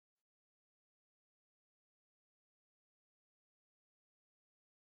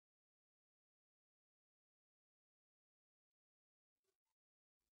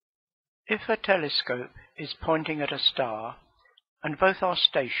If a telescope is pointing at a star and both are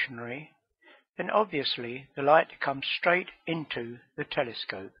stationary, then obviously the light comes straight into the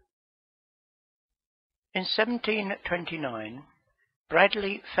telescope. In 1729,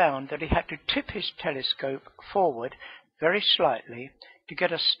 Bradley found that he had to tip his telescope forward very slightly to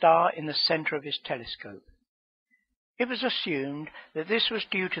get a star in the center of his telescope. It was assumed that this was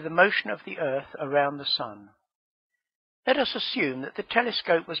due to the motion of the Earth around the Sun. Let us assume that the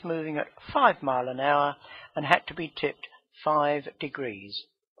telescope was moving at 5 miles an hour and had to be tipped 5 degrees.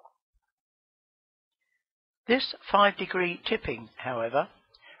 This 5-degree tipping, however,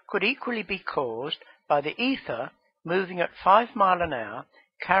 could equally be caused by the ether moving at 5 miles an hour,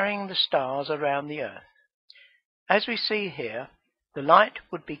 carrying the stars around the Earth. As we see here, the light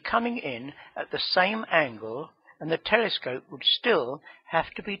would be coming in at the same angle, and the telescope would still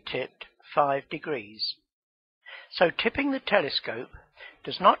have to be tipped 5 degrees. So tipping the telescope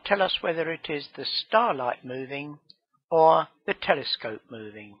does not tell us whether it is the starlight moving or the telescope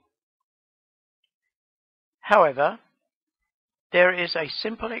moving. However, there is a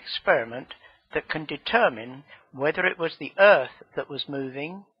simple experiment that can determine whether it was the Earth that was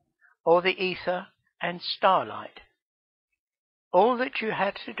moving or the ether and starlight. All that you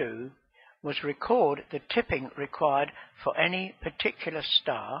had to do was record the tipping required for any particular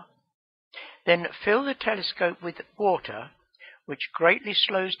star, then fill the telescope with water, which greatly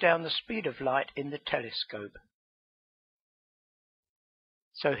slows down the speed of light in the telescope.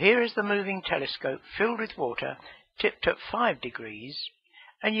 So here is the moving telescope filled with water, tipped at 5 degrees,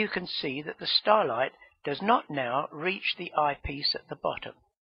 and you can see that the starlight does not now reach the eyepiece at the bottom.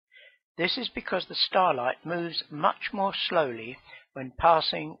 This is because the starlight moves much more slowly when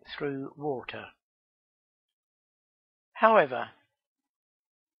passing through water. However,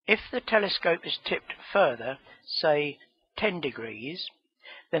 if the telescope is tipped further, say 10 degrees,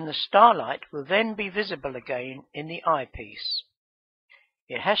 then the starlight will then be visible again in the eyepiece.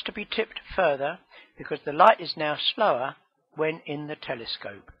 It has to be tipped further because the light is now slower when in the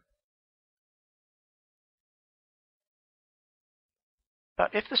telescope. But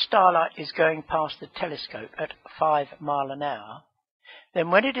if the starlight is going past the telescope at 5 miles an hour,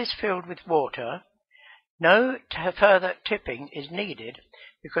 then when it is filled with water, no further tipping is needed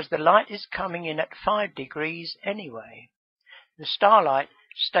because the light is coming in at 5 degrees anyway. The starlight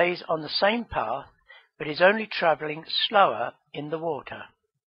stays on the same path but is only travelling slower in the water.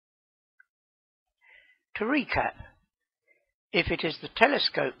 To recap, if it is the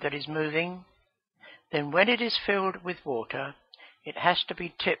telescope that is moving, then when it is filled with water, it has to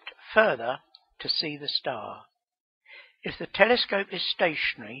be tipped further to see the star. If the telescope is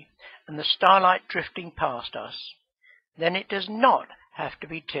stationary and the starlight drifting past us, then it does not have to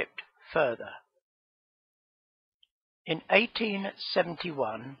be tipped further. In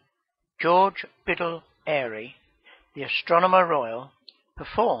 1871, George Biddle Airy, the Astronomer Royal,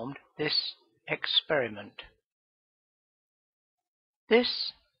 performed this experiment.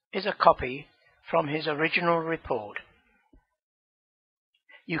 This is a copy from his original report.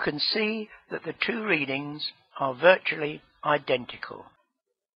 You can see that the two readings are virtually identical.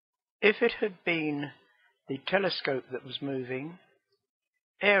 If it had been the telescope that was moving,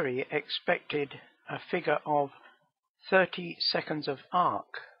 Airy expected a figure of 30 seconds of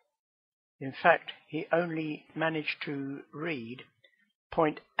arc. In fact, he only managed to read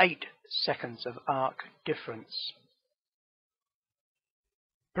 0.8 seconds of arc difference.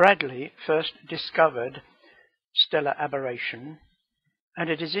 Bradley first discovered stellar aberration, and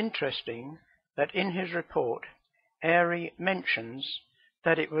it is interesting that in his report Airy mentions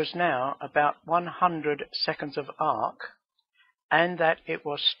that it was now about 100 seconds of arc and that it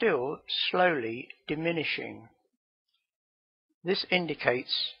was still slowly diminishing. This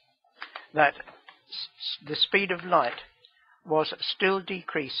indicates that the speed of light was still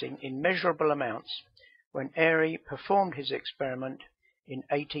decreasing in measurable amounts when Airy performed his experiment in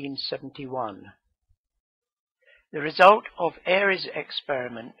 1871. The result of Airy's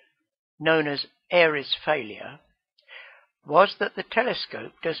experiment, known as Airy's failure, was that the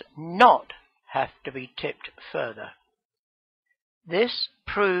telescope does not have to be tipped further. This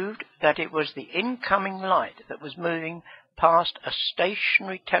proved that it was the incoming light that was moving past a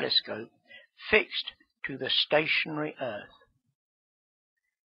stationary telescope fixed to the stationary Earth.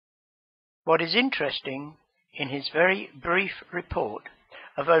 What is interesting in his very brief report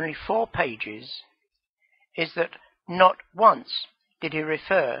of only 4 pages is that not once did he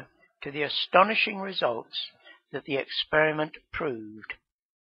refer to the astonishing results that the experiment proved,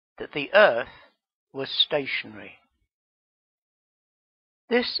 that the Earth was stationary.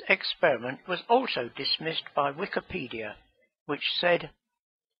 This experiment was also dismissed by Wikipedia, which said,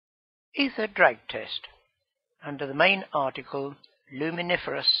 Ether drag test under the main article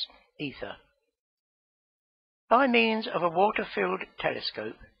Luminiferous Ether. By means of a water-filled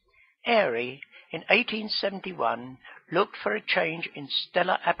telescope, Airy in 1871 looked for a change in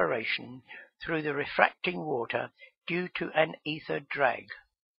stellar aberration through the refracting water due to an ether drag.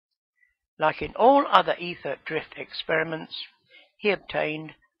 Like in all other ether drift experiments, he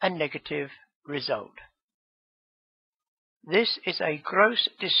obtained a negative result. This is a gross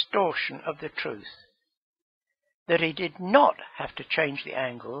distortion of the truth. That he did not have to change the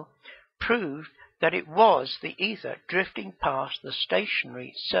angle proved that it was the ether drifting past the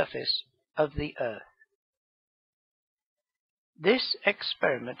stationary surface of the Earth. This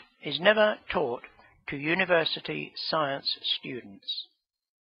experiment is never taught to university science students.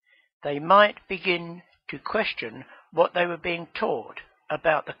 They might begin to question what they were being taught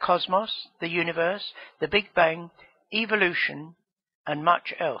about the cosmos, the universe, the Big Bang, evolution, and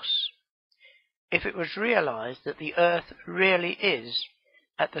much else, if it was realized that the Earth really is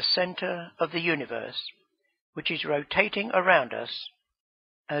at the center of the universe, which is rotating around us,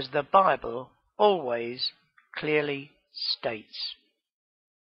 as the Bible always clearly states.